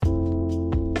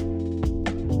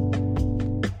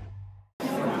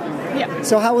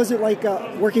So how was it like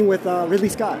working with Ridley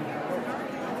Scott?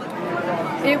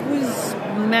 It was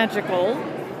magical.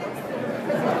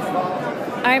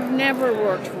 I've never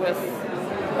worked with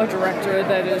a director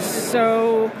that is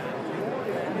so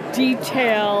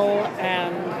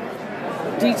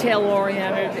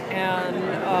detail-oriented and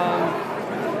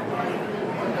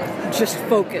just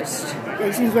focused.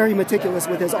 He seems very meticulous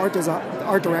with his art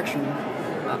direction.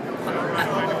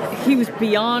 He was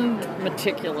beyond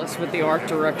meticulous with the art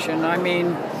direction. I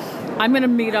mean, I'm going to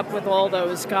meet up with all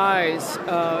those guys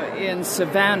in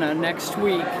Savannah next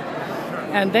week,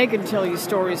 and they can tell you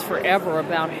stories forever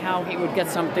about how he would get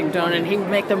something done, and he would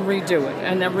make them redo it,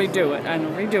 and then redo it,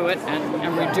 and redo it,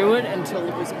 and redo it until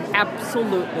it was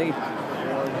absolutely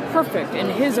perfect in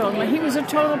his own way. He was a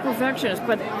total perfectionist,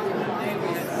 but,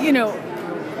 you know,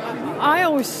 I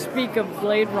always speak of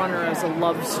Blade Runner as a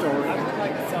love story.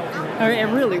 I mean,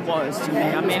 it really was to me.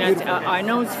 I mean, I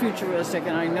know it's futuristic,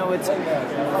 and I know it's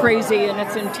crazy, and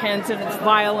it's intense, and it's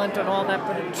violent, and all that,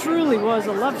 but it truly was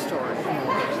a love story.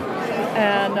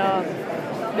 And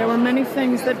there were many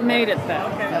things that made it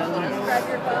that.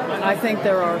 And I think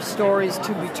there are stories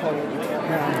to be told.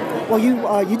 Yeah. Well,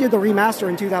 you did the remaster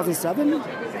in 2007,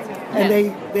 and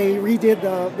they redid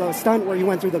the stunt where you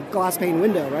went through the glass pane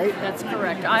window, right? That's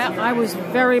correct. I was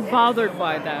very bothered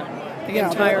by that the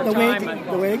entire time.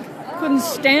 The wig? Couldn't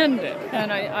stand it,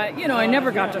 and I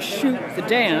never got to shoot the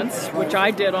dance, which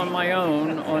I did on my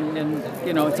own.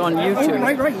 It's on YouTube.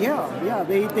 Oh, right, yeah.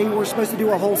 They were supposed to do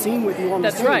a whole scene with you on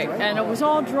the stage. That's right, and it was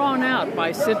all drawn out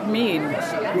by Sid Mead.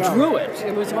 Drew it.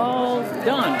 It was all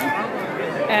done,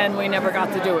 and we never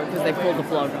got to do it because they pulled the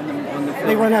plug on the film.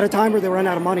 They run out of time, or they run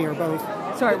out of money, or both.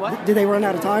 Sorry, what? Did they run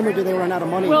out of time, or did they run out of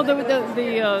money? Well, the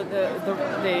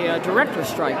director's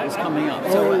strike was coming up,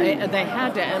 so they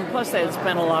had to, and plus they had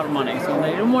spent a lot of money, so they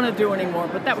didn't want to do anymore.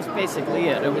 But that was basically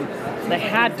it. They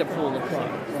had to pull the plug.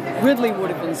 Ridley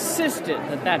would have insisted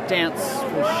that dance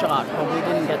was shot, but we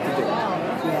didn't get to do it.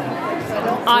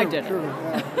 Yeah. I did. True.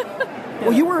 Yeah.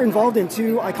 Well, you were involved in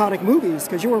 2 iconic movies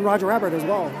because you were in Roger Rabbit as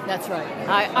well. That's right.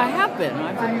 I have been.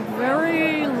 I've been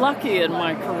very lucky in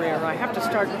my career. I have to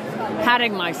start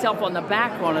patting myself on the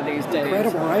back one of these days.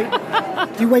 Incredible, right?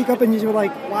 You wake up and you're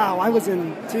like, wow, I was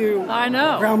in 2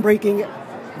 groundbreaking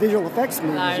visual effects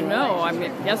movies. I know. I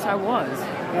mean, yes, I was.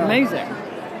 Yeah. Amazing.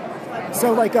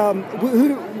 So, like,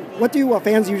 what do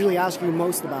fans usually ask you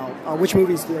most about? Which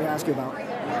movies do they ask you about?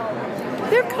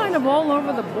 They're kind of all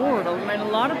over the board. I mean, a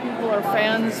lot of people are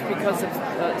fans because of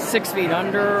 6 Feet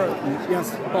Under,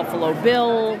 yes. Buffalo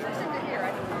Bill.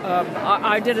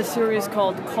 I did a series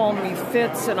called Call Me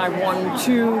Fitz, and I won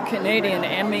 2 Canadian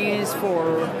Emmys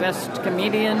for Best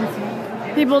Comedian.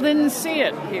 People didn't see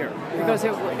it here because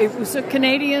it was a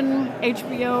Canadian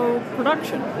HBO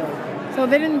production. So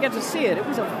they didn't get to see it. It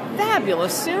was a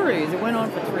fabulous series. It went on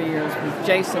for 3 years with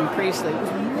Jason Priestley. It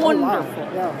was wonderful. Oh,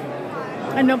 wow. Yeah.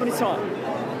 And nobody saw it.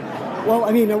 Well,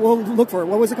 I mean, we'll look for it.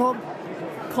 What was it called?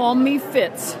 Call Me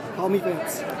Fitz. Call Me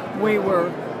Fitz. We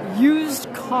were used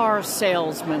car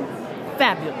salesmen.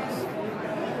 Fabulous.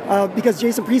 Because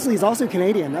Jason Priestley is also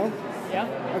Canadian, no? Yeah.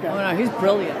 Okay. Oh, no, he's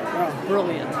brilliant. Wow.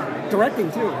 Brilliant. Directing,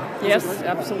 too. Yes,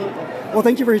 absolutely. Well,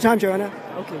 thank you for your time, Joanna.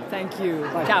 Okay, thank you.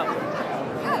 Bye. Ciao.